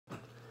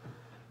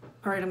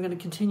All right, I'm going to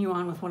continue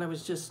on with what I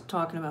was just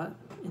talking about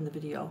in the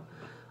video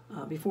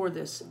before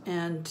this.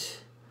 And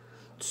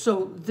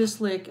so this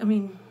lick, I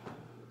mean,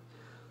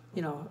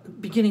 you know,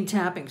 beginning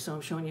tapping, so I'm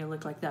showing you a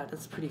lick like that.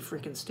 That's pretty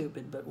freaking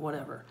stupid, but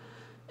whatever.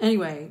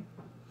 Anyway,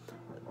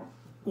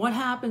 what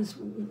happens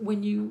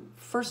when you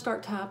first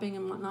start tapping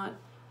and whatnot,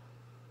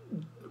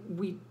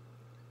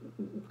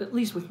 at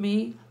least with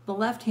me, the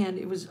left hand,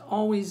 it was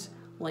always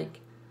like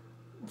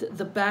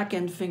the back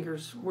end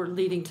fingers were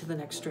leading to the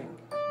next string.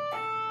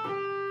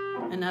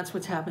 And that's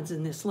what happens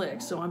in this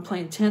lick. So I'm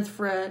playing 10th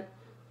fret,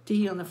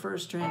 D on the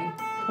first string,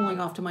 pulling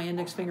off to my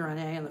index finger on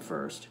A on the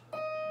first.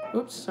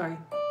 Oops, sorry.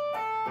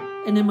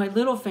 And then my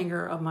little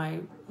finger of my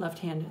left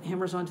hand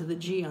hammers onto the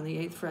G on the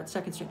 8th fret,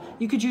 second string.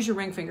 You could use your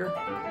ring finger.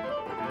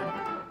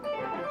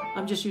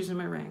 I'm just using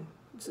my ring,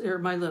 or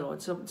my little,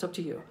 it's up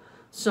to you.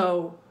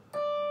 So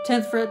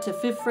 10th fret to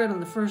 5th fret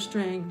on the first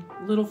string,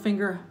 little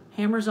finger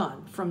hammers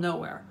on from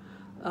nowhere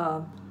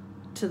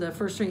to the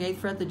first string, 8th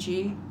fret, the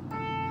G,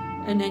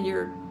 and then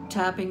you're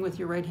tapping with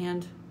your right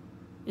hand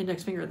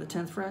index finger at the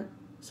 10th fret,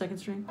 second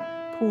string,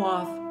 pull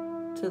off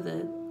to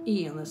the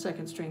E on the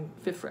second string,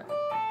 5th fret.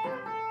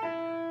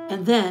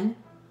 And then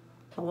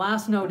the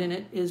last note in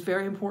it is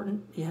very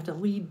important. You have to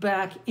lead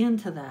back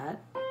into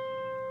that.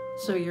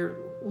 So your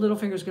little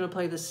finger is going to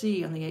play the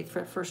C on the 8th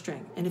fret, first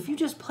string. And if you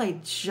just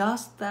play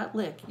just that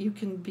lick, you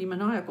can be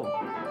maniacal.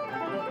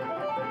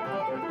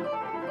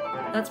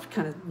 That's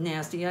kind of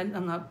nasty. I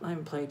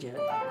haven't played yet.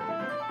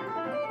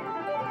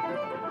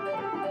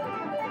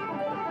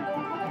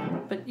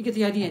 But you get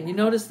the idea. And you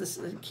notice this,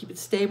 keep it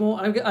stable.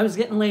 I was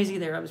getting lazy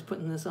there. I was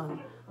putting this on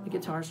the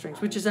guitar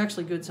strings, which is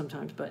actually good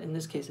sometimes, but in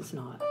this case it's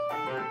not.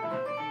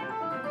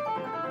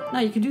 Now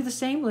you can do the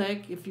same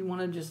lick if you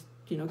want to just,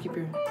 you know, keep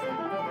your...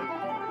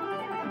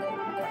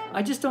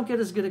 I just don't get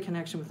as good a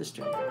connection with the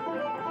string.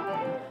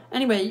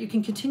 Anyway, you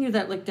can continue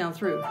that lick down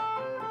through.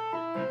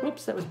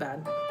 Whoops, that was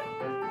bad.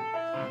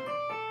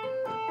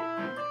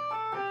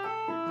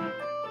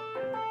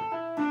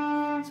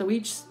 So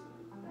each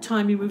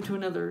time you move to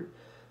another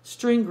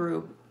string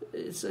group,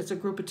 it's a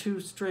group of 2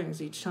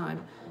 strings each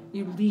time.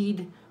 You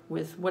lead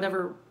with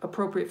whatever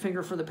appropriate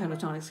finger for the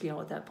pentatonic scale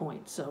at that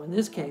point. So in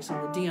this case,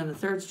 on the D on the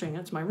 3rd string,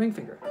 that's my ring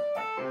finger.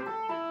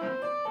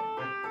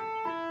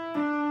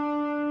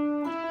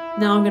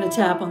 Now I'm going to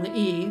tap on the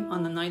E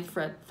on the 9th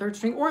fret, 3rd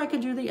string, or I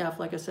could do the F,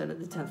 like I said, at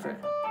the 10th fret.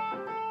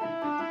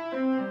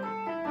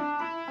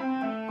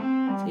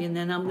 See, and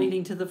then I'm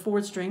leading to the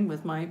 4th string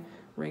with my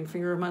ring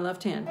finger of my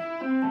left hand.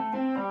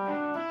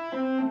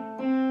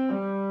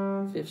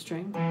 5th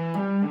string.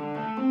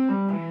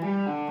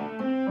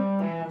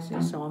 See,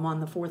 so I'm on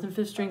the 4th and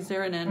 5th strings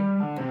there, and then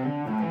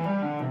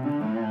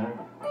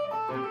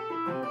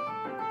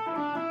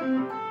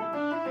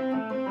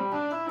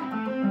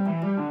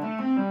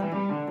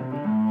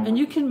and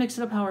you can mix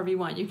it up however you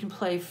want. You can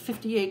play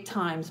 58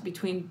 times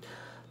between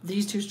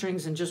these 2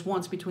 strings and just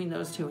once between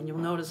those 2, and you'll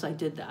notice I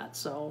did that.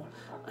 So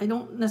I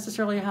don't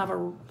necessarily have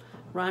a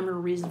rhyme or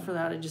reason for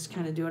that. I just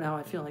kind of do it how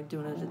I feel like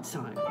doing it at the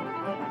time.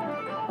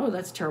 Oh,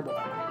 that's terrible.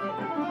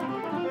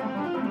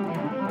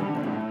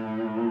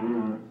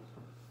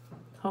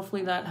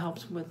 Hopefully that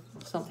helps with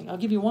something. I'll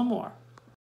give you one more.